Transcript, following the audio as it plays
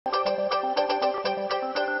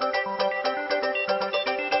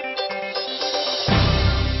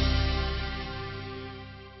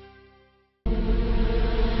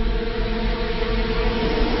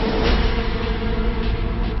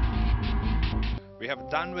We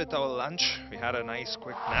have done with our lunch. We had a nice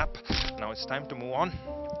quick nap. Now it's time to move on.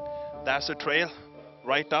 There's a trail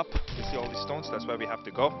right up. You see all these stones, that's where we have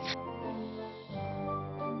to go.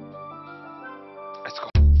 Let's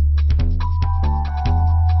go.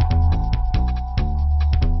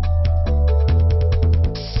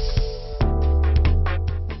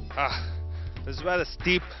 This is where the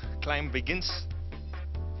steep climb begins.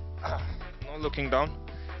 No looking down.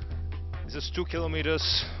 This is 2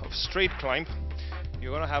 kilometers of straight climb.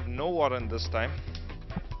 You're gonna have no water in this time,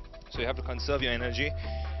 so you have to conserve your energy,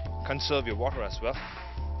 conserve your water as well.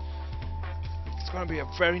 It's gonna be a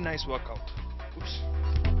very nice workout. Oops.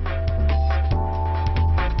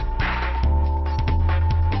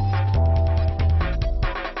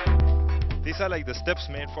 These are like the steps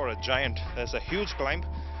made for a giant. There's a huge climb,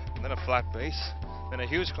 and then a flat base, then a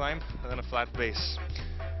huge climb, and then a flat base.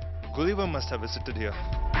 Gulliver must have visited here.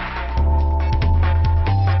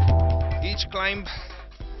 Each climb,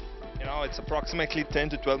 you know, it's approximately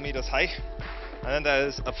 10 to 12 meters high, and then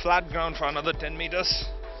there's a flat ground for another 10 meters,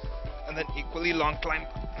 and then equally long climb.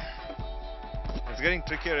 It's getting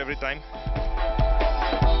trickier every time.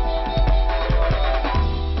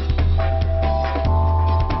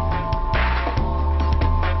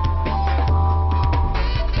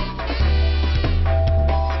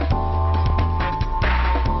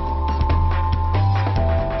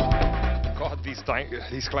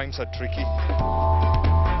 These climbs are tricky.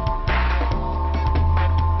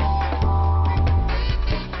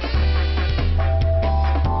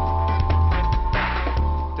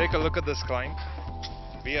 Take a look at this climb.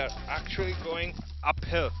 We are actually going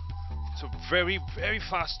uphill. It's a very, very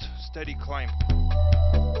fast, steady climb.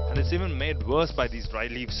 And it's even made worse by these dry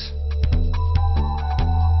leaves.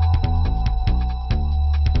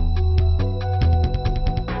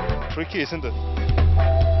 Tricky, isn't it?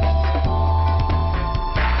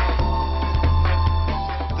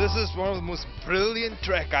 This is one of the most brilliant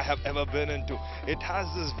trek I have ever been into. It has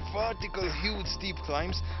this vertical, huge, steep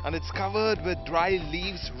climbs, and it's covered with dry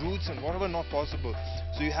leaves, roots, and whatever not possible.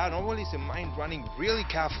 So you have not only your mind running really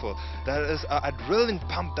careful, there is an adrenaline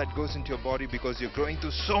pump that goes into your body because you're going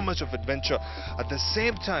through so much of adventure. At the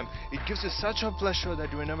same time, it gives you such a pleasure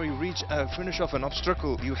that whenever you reach a finish of an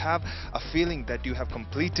obstacle, you have a feeling that you have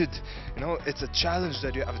completed. You know, it's a challenge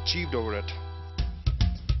that you have achieved over it.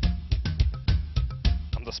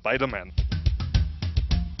 The Spider-Man.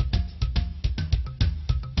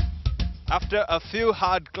 After a few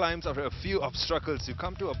hard climbs, after a few obstacles, you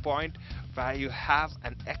come to a point where you have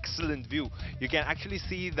an excellent view. You can actually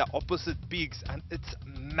see the opposite peaks, and it's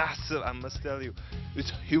massive, I must tell you.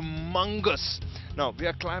 It's humongous. Now we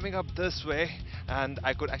are climbing up this way, and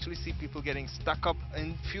I could actually see people getting stuck up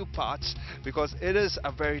in few parts because it is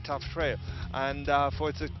a very tough trail. And for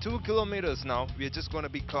it's 2 kilometers now, we are just going to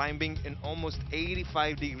be climbing in almost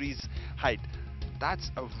 85 degrees height.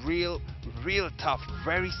 That's a real tough,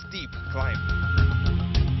 very steep climb.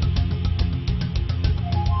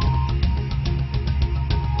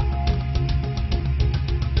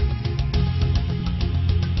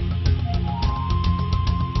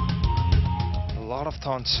 A lot of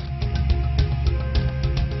thorns.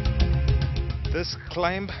 This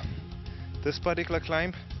climb, this particular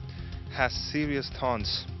climb, has serious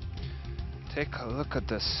thorns. Take a look at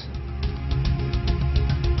this.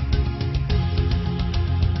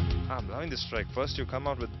 I'm loving this trek. First you come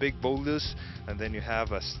out with big boulders, and then you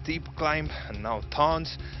have a steep climb, and now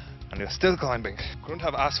thorns, and you're still climbing. Couldn't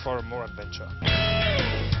have asked for more adventure.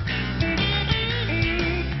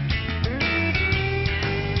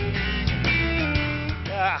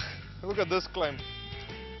 Yeah, look at this climb.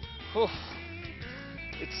 Oh,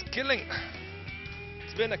 it's killing.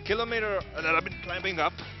 It's been a kilometer that I've been climbing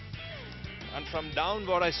up, and from down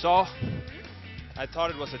what I saw, I thought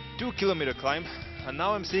it was a 2 kilometer climb, and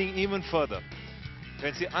now I'm seeing even further. You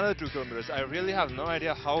can see another 2 kilometers. I really have no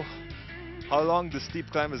idea how long this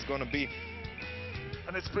steep climb is going to be,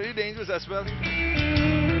 and it's pretty dangerous as well.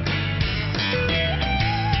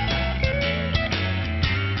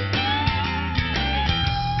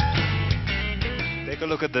 Take a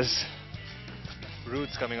look at this.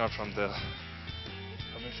 Roots coming out from the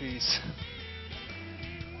trees.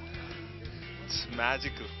 It's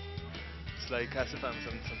magical. It's like as if I'm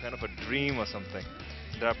some kind of a dream or something.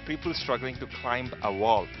 There are people struggling to climb a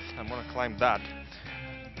wall. I'm gonna climb that.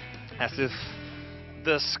 As if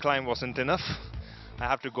this climb wasn't enough, I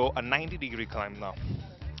have to go a 90-degree climb now.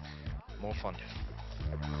 More fun.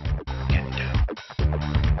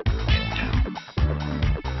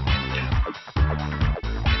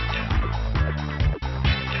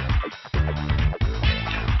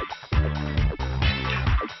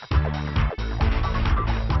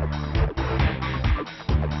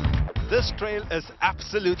 This trail is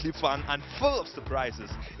absolutely fun and full of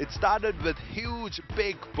surprises. It started with huge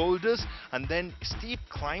big boulders and then steep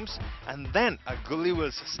climbs and then a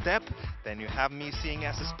Gulliver's step. Then you have me seeing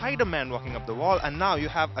as a Spider-Man walking up the wall, and now you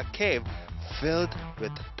have a cave filled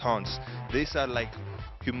with thorns. These are like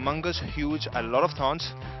humongous, huge, a lot of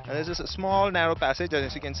thorns, and there's just a small narrow passage, and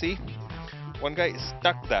as you can see, one guy is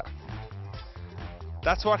stuck there.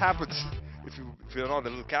 That's what happens if you're not a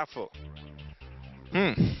little careful.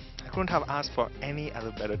 I couldn't have asked for any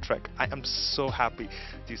other better trek. I am so happy.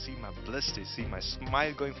 Do you see my bliss? Do you see my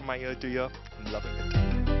smile going from my ear to ear? I'm loving it.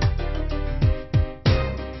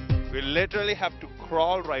 We literally have to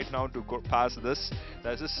crawl right now to go past this.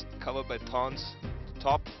 There's this covered by thorns on the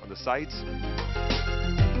top, on the sides.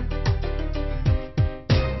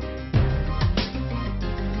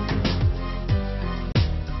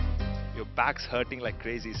 Your back's hurting like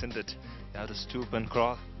crazy, isn't it? You have to stoop and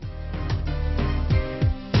crawl.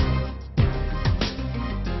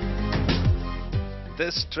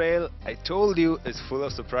 This trail, I told you, is full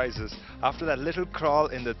of surprises. After that little crawl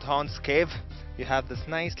in the Thorns cave, you have this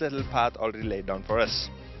nice little path already laid down for us.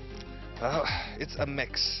 It's a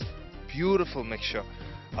mix, beautiful mixture,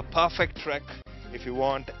 a perfect trek if you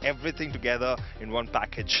want everything together in one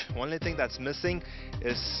package. Only thing that's missing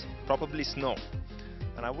is probably snow,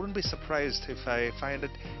 and I wouldn't be surprised if I find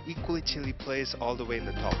it equally chilly place all the way in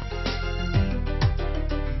the top.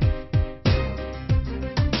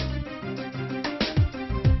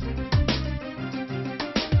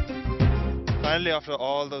 Finally, after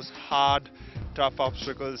all those hard, tough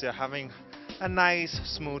obstacles, you're having a nice,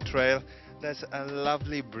 smooth trail. There's a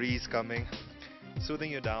lovely breeze coming,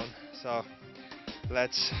 soothing you down. So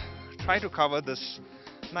let's try to cover this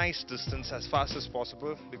nice distance as fast as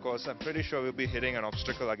possible, because I'm pretty sure we'll be hitting an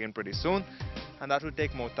obstacle again pretty soon, and that will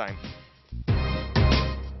take more time.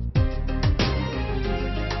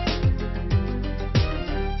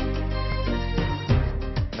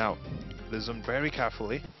 Now, listen very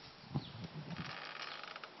carefully.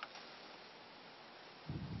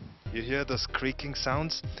 You hear those creaking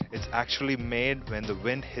sounds? It's actually made when the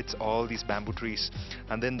wind hits all these bamboo trees,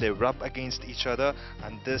 and then they rub against each other,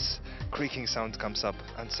 and this creaking sound comes up,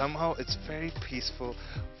 and somehow it's very peaceful,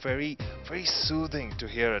 very soothing to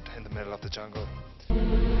hear it in the middle of the jungle.